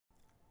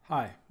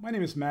Hi, my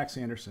name is Max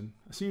Anderson,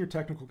 a Senior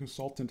Technical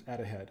Consultant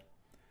at Ahead.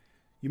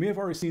 You may have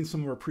already seen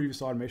some of our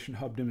previous Automation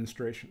Hub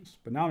demonstrations,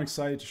 but now I'm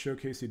excited to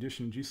showcase the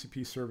addition of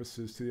GCP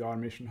services to the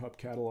Automation Hub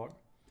catalog.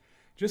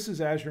 Just as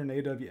Azure and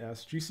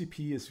AWS,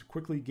 GCP is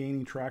quickly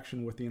gaining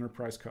traction with the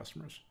enterprise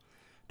customers.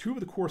 Two of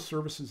the core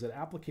services that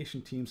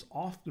application teams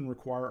often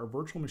require are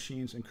virtual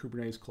machines and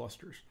Kubernetes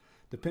clusters,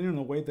 depending on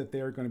the way that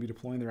they are going to be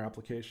deploying their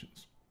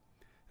applications.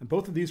 And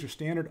both of these are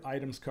standard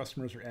items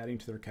customers are adding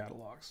to their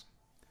catalogs.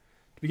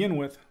 To begin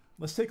with,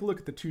 let's take a look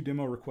at the two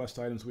demo request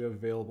items we have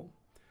available.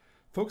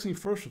 Focusing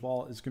first of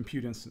all is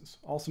compute instance,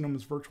 also known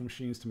as virtual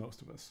machines to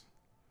most of us.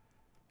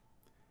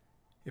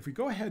 If we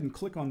go ahead and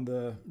click on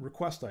the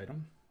request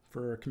item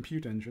for a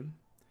compute engine,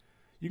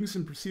 you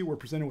can see we're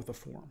presented with a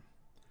form.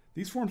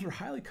 These forms are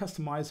highly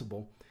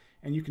customizable,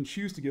 and you can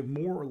choose to give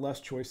more or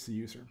less choice to the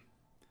user.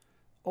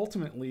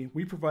 Ultimately,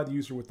 we provide the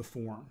user with the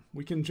form.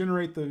 We can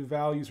generate the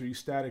values or use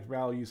static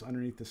values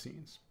underneath the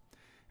scenes.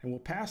 And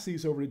we'll pass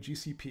these over to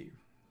GCP.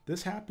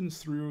 This happens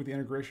through the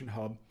integration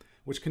hub,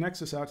 which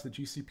connects us out to the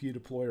GCP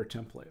deployer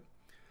template.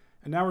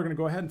 And now we're going to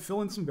go ahead and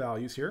fill in some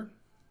values here.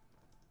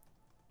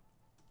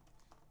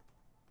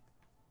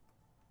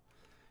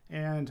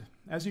 And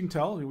as you can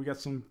tell, we got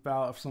some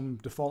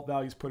default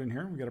values put in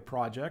here. We got a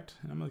project,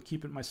 and I'm going to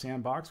keep it in my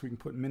sandbox. We can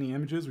put many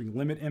images, we can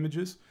limit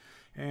images,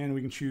 and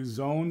we can choose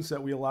zones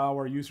that we allow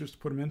our users to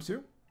put them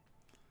into.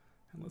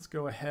 And let's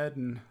go ahead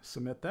and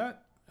submit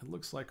that. It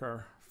looks like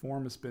our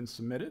form has been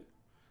submitted.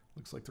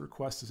 Looks like the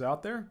request is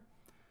out there.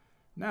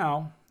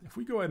 Now, if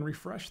we go ahead and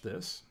refresh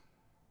this,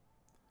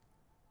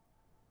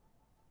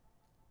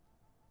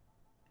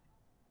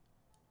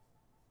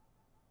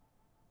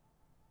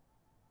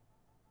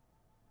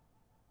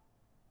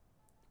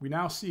 we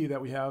now see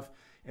that we have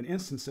an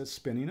instance that's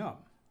spinning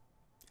up.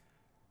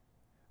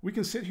 We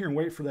can sit here and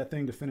wait for that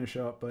thing to finish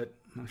up, but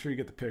I'm sure you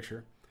get the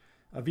picture.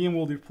 A VM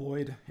will be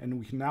deployed, and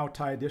we can now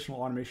tie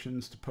additional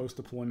automations to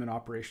post-deployment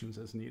operations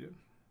as needed.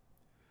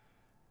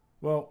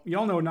 Well, you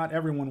all know not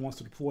everyone wants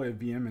to deploy a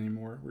VM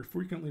anymore. We're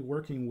frequently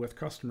working with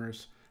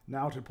customers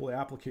now to deploy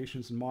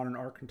applications in modern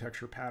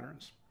architecture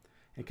patterns,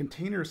 and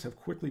containers have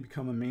quickly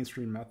become a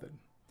mainstream method.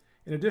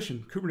 In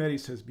addition,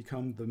 Kubernetes has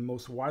become the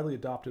most widely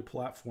adopted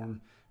platform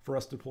for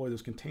us to deploy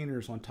those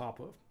containers on top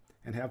of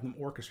and have them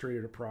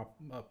orchestrated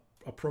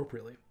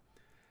appropriately.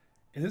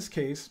 In this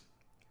case,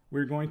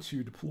 we're going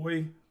to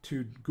deploy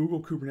to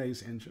Google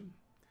Kubernetes Engine,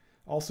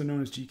 also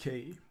known as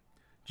GKE.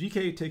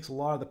 GKE takes a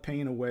lot of the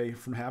pain away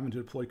from having to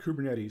deploy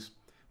Kubernetes,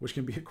 which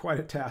can be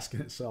quite a task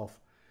in itself.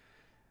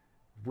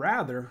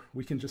 Rather,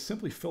 we can just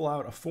simply fill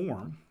out a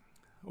form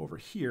over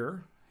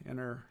here in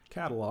our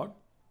catalog.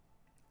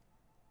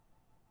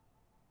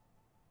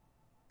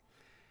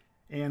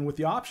 And with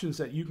the options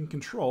that you can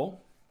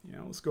control,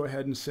 let's go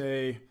ahead and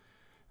say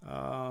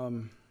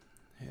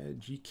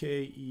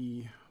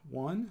GKE1,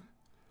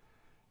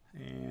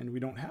 and we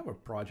don't have a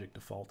project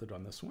defaulted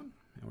on this one.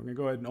 And we're going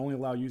to go ahead and only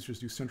allow users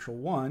to do Central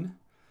 1.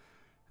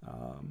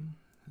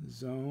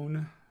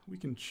 Zone, we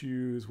can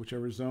choose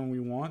whichever zone we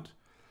want.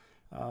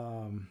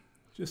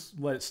 Just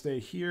let it stay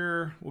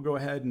here. We'll go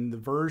ahead and the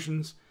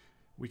versions,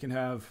 we can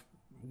have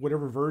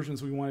whatever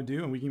versions we want to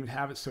do, and we can even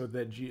have it so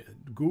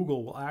that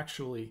Google will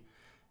actually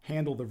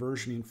handle the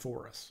versioning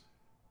for us.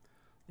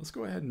 Let's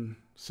go ahead and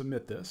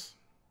submit this.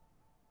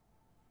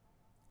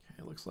 Okay,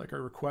 it looks like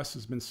our request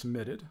has been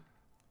submitted.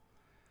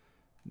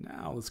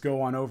 Now let's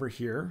go on over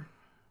here.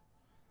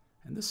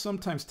 And this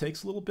sometimes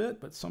takes a little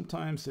bit, but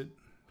sometimes it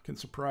can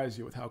surprise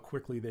you with how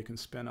quickly they can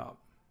spin up.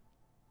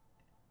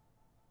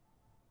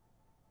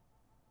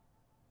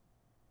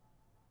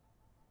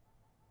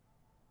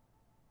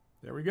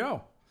 There we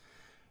go.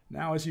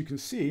 Now, as you can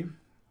see,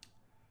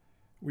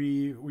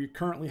 we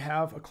currently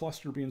have a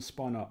cluster being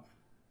spun up.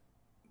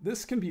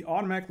 This can be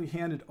automatically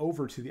handed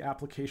over to the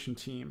application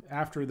team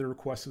after the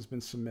request has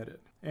been submitted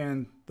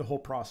and the whole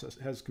process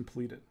has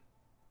completed.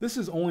 This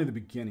is only the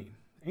beginning.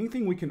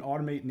 Anything we can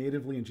automate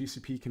natively in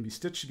GCP can be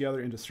stitched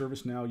together into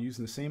ServiceNow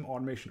using the same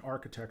automation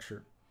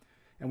architecture.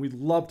 And we'd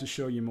love to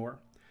show you more.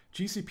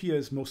 GCP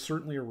has most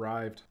certainly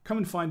arrived. Come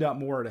and find out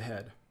more at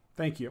Ahead.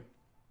 Thank you.